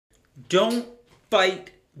Don't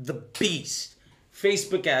fight the beast.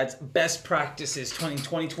 Facebook ads, best practices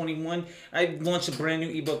 2021. I launched a brand new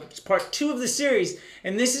ebook. It's part 2 of the series,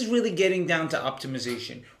 and this is really getting down to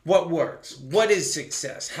optimization. What works? What is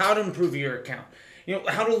success? How to improve your account?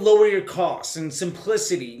 How to lower your costs and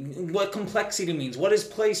simplicity, what complexity means, what is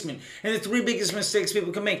placement, and the 3 biggest mistakes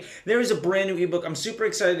people can make. There is a brand new ebook. I'm super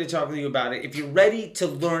excited to talk with you about it. If you're ready to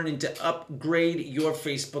learn and to upgrade your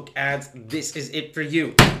Facebook ads, this is it for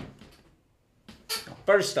you.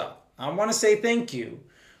 First off, I want to say thank you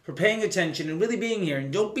for paying attention and really being here.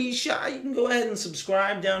 And don't be shy. You can go ahead and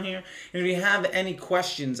subscribe down here. And if you have any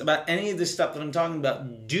questions about any of the stuff that I'm talking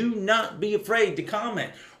about, do not be afraid to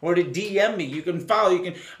comment or to DM me. You can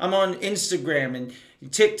follow. I'm on Instagram and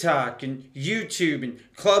TikTok and YouTube and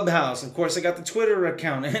Clubhouse. Of course, I got the Twitter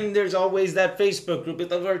account. And there's always that Facebook group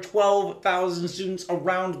with over 12,000 students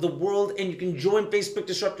around the world. And you can join Facebook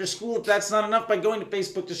Disruptor School if that's not enough by going to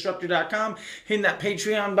facebookdisruptor.com, hitting that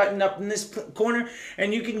Patreon button up in this corner,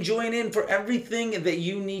 and you can join in for everything that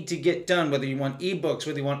you need to get done, whether you want ebooks,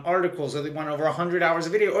 whether you want articles, whether you want over 100 hours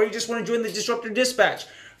of video, or you just want to join the Disruptor Dispatch.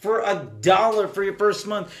 For $1 for your first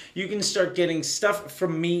month, you can start getting stuff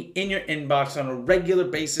from me in your inbox on a regular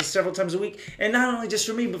basis, several times a week. And not only just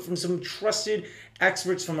from me, but from some trusted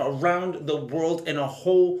experts from around the world in a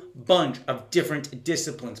whole bunch of different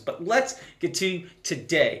disciplines. But let's get to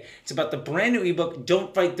today. It's about the brand new ebook,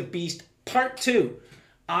 Don't Fight the Beast, Part 2,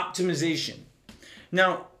 Optimization.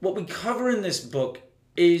 Now, what we cover in this book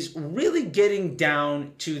is really getting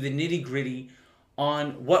down to the nitty-gritty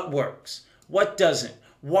on what works, what doesn't.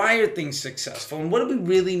 Why are things successful? And what do we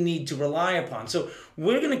really need to rely upon? So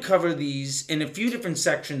we're going to cover these in a few different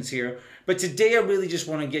sections here. But today I really just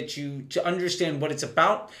want to get you to understand what it's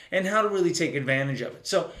about and how to really take advantage of it.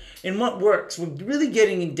 So in what works, we're really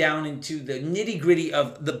getting down into the nitty-gritty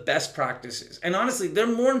of the best practices. And honestly, they're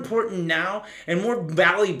more important now and more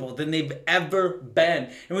valuable than they've ever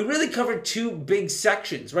been. And we really covered 2 big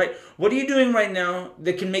sections, right? What are you doing right now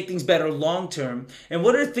that can make things better long-term? And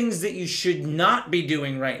what are things that you should not be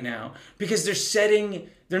doing right now because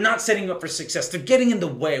they're not setting you up for success. They're getting in the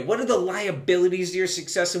way. What are the liabilities to your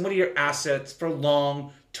success and what are your assets for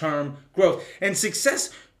long-term growth? And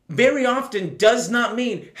success very often does not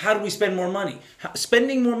mean how do we spend more money.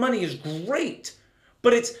 Spending more money is great,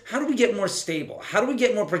 but it's how do we get more stable? How do we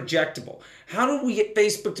get more projectable? How do we get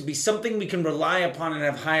Facebook to be something we can rely upon and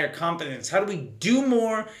have higher confidence? How do we do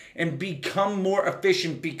more and become more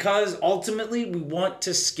efficient? Because ultimately we want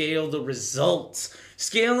to scale the results.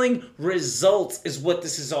 Scaling results is what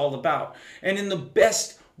this is all about. And in the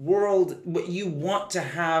best world, what you want to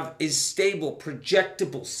have is stable,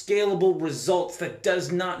 projectable, scalable results that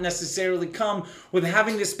does not necessarily come with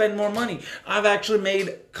having to spend more money. I've actually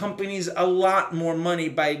made companies a lot more money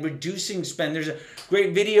by reducing spend. There's a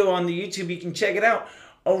great video on the YouTube, you can check it out,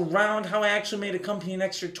 around how I actually made a company an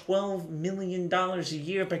extra $12 million a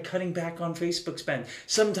year by cutting back on Facebook spend.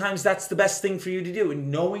 Sometimes that's the best thing for you to do, and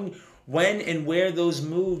knowing when and where those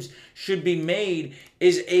moves should be made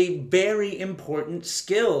is a very important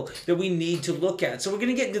skill that we need to look at. So we're going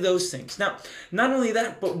to get into those things. Now, not only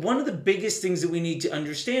that, but one of the biggest things that we need to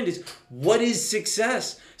understand is what is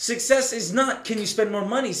success? Success is not can you spend more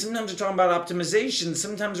money. Sometimes we're talking about optimization.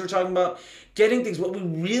 Sometimes we're talking about getting things. What we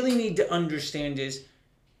really need to understand is,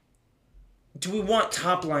 do we want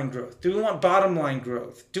top line growth? Do we want bottom line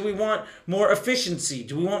growth? Do we want more efficiency?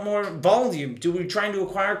 Do we want more volume? Do we trying to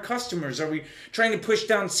acquire customers? Are we trying to push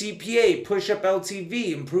down CPA, push up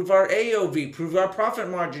LTV, improve our AOV, improve our profit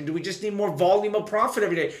margin? Do we just need more volume of profit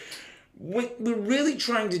every day? What we're really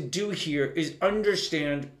trying to do here is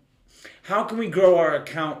understand how can we grow our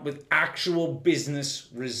account with actual business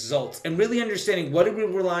results and really understanding what are we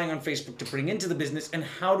relying on Facebook to bring into the business and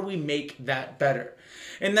how do we make that better.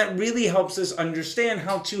 And that really helps us understand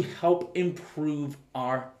how to help improve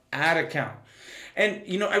our ad account. And,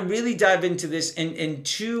 I really dive into this in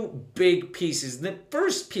 2 big pieces. The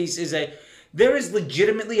first piece is there is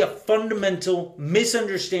legitimately a fundamental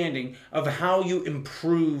misunderstanding of how you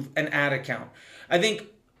improve an ad account. I think,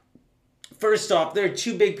 first off, there are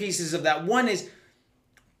 2 big pieces of that. One is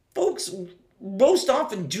folks most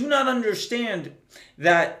often do not understand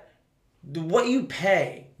that what you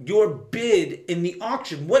pay, your bid in the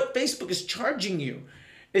auction, what Facebook is charging you,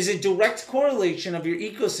 is a direct correlation of your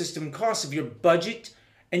ecosystem costs, of your budget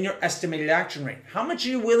and your estimated action rate. How much are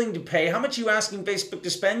you willing to pay? How much are you asking Facebook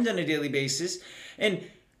to spend on a daily basis? And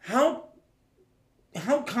how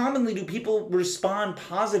commonly do people respond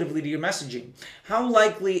positively to your messaging? How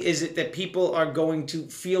likely is it that people are going to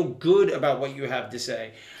feel good about what you have to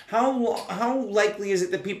say? How likely is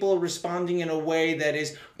it that people are responding in a way that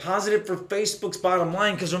is positive for Facebook's bottom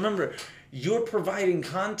line? Because remember, you're providing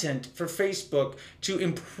content for Facebook to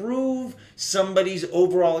improve somebody's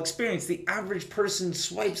overall experience. The average person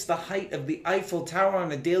swipes the height of the Eiffel Tower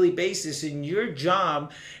on a daily basis, and your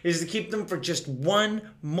job is to keep them for just one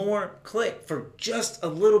more click, for just a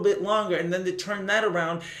little bit longer, and then to turn that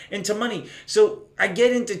around into money. So I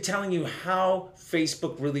get into telling you how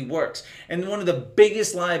Facebook really works. And one of the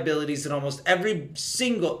biggest liabilities that almost every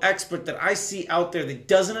single expert that I see out there that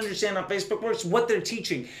doesn't understand how Facebook works, what they're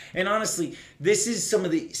teaching. And honestly, this is some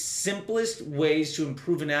of the simplest ways to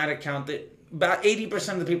improve an ad account that about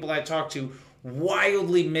 80% of the people I talk to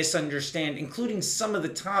wildly misunderstand, including some of the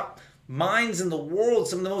top minds in the world,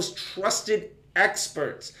 some of the most trusted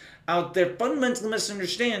experts out there fundamentally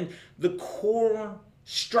misunderstand the core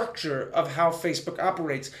structure of how Facebook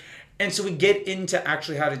operates. And so we get into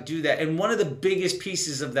actually how to do that. And one of the biggest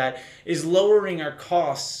pieces of that is lowering our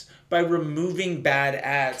costs by removing bad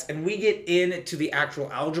ads. And we get into the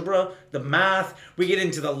actual algebra, the math, we get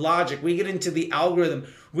into the logic, we get into the algorithm,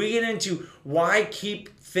 we get into why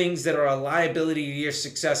keep things that are a liability to your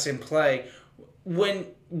success in play when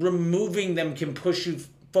removing them can push you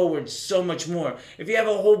forward so much more. If you have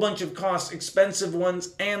a whole bunch of costs, expensive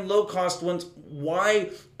ones and low cost ones,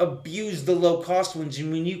 why abuse the low cost ones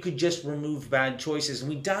when you could just remove bad choices? And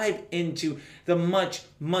we dive into the much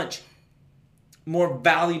more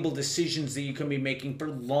valuable decisions that you can be making for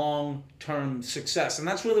long-term success. And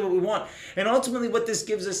that's really what we want. And ultimately what this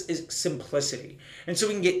gives us is simplicity. And so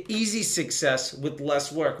we can get easy success with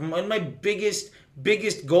less work. One of my biggest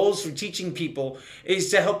goals for teaching people is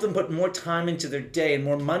to help them put more time into their day and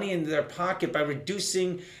more money into their pocket by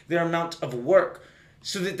reducing their amount of work,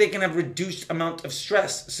 so that they can have reduced amount of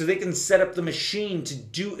stress, so they can set up the machine to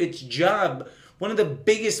do its job. One of the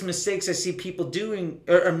biggest mistakes I see people doing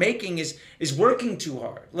or making is working too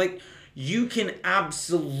hard. Like, you can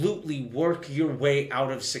absolutely work your way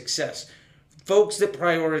out of success. Folks that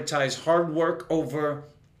prioritize hard work over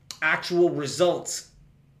actual results,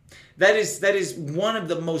 that is one of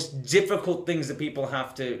the most difficult things that people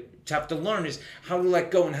have to learn, is how to let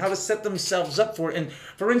go and how to set themselves up for it. And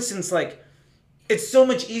for instance, like, it's so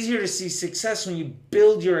much easier to see success when you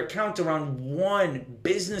build your account around one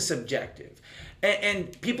business objective.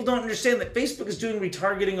 And people don't understand that Facebook is doing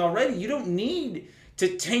retargeting already. You don't need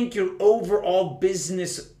to tank your overall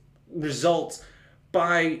business results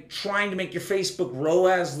by trying to make your Facebook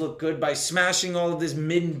ROAS look good, by smashing all of this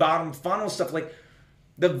mid and bottom funnel stuff. Like,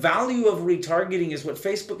 the value of retargeting is what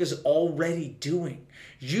Facebook is already doing.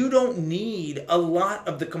 You don't need a lot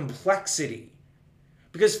of the complexity,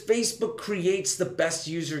 because Facebook creates the best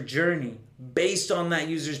user journey based on that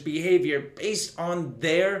user's behavior, based on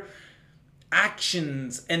their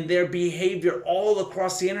actions and their behavior all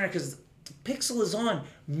across the internet, because Pixel is on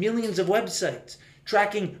millions of websites,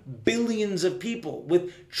 tracking billions of people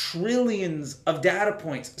with trillions of data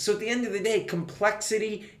points. So at the end of the day,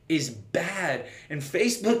 complexity is bad. And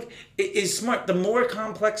Facebook is smart. The more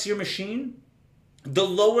complex your machine, the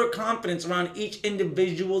lower confidence around each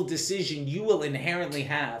individual decision you will inherently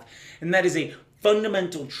have. And that is a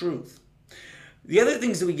fundamental truth. The other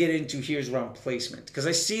things that we get into here is around placement, because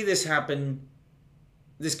I see this happen,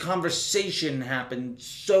 this conversation happen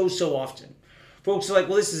so often. Folks are like,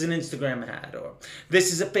 well, this is an Instagram ad, or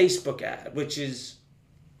this is a Facebook ad, which is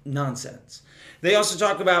nonsense. They also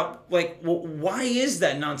talk about, like, well, why is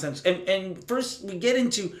that nonsense? And first we get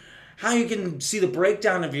into how you can see the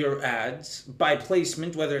breakdown of your ads by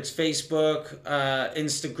placement, whether it's Facebook,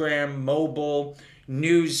 Instagram, mobile,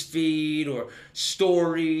 news feed, or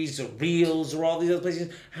stories, or reels, or all these other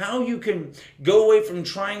places. How you can go away from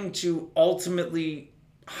trying to ultimately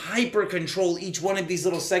hyper control each one of these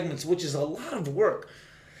little segments, which is a lot of work.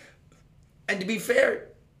 And to be fair,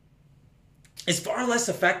 it's far less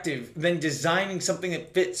effective than designing something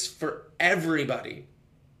that fits for everybody.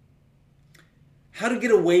 How to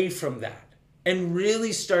get away from that and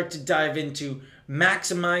really start to dive into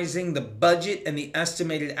maximizing the budget and the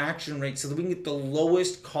estimated action rate so that we can get the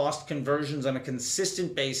lowest cost conversions on a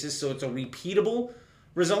consistent basis, so it's a repeatable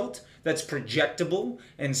result that's projectable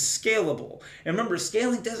and scalable. And remember,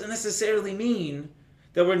 scaling doesn't necessarily mean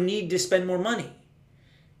that we need to spend more money.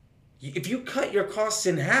 If you cut your costs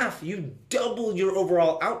in half, you double your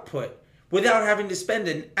overall output without having to spend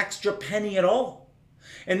an extra penny at all.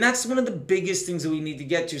 And that's one of the biggest things that we need to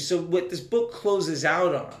get to. So what this book closes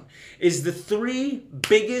out on is the 3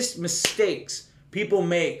 biggest mistakes people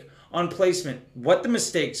make on placement, what the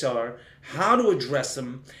mistakes are, how to address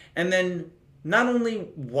them, and then not only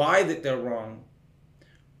why that they're wrong,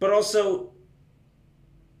 but also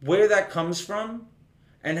where that comes from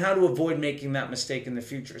and how to avoid making that mistake in the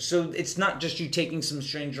future. So it's not just you taking some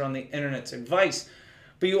stranger on the internet's advice,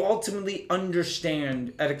 but you ultimately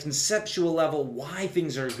understand at a conceptual level why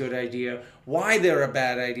things are a good idea, why they're a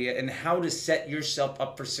bad idea, and how to set yourself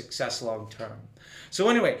up for success long term. So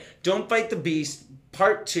anyway, Don't Fight the Beast,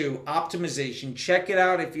 Part 2, Optimization. Check it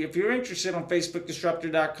out. If you're interested, on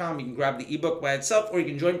FacebookDisruptor.com, you can grab the ebook by itself, or you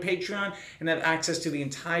can join Patreon and have access to the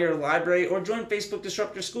entire library, or join Facebook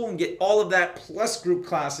Disruptor School and get all of that plus group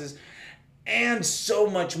classes and so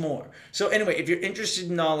much more. So anyway, if you're interested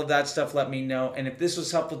in all of that stuff, let me know. And if this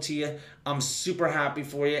was helpful to you, I'm super happy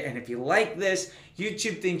for you. And if you like this,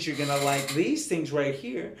 YouTube thinks you're going to like these things right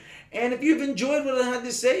here. And if you've enjoyed what I had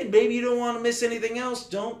to say, and maybe you don't want to miss anything else,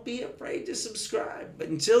 don't be afraid to subscribe. But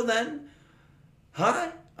until then,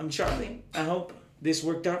 hi, I'm Charlie. I hope this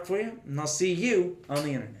worked out for you, and I'll see you on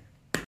the internet.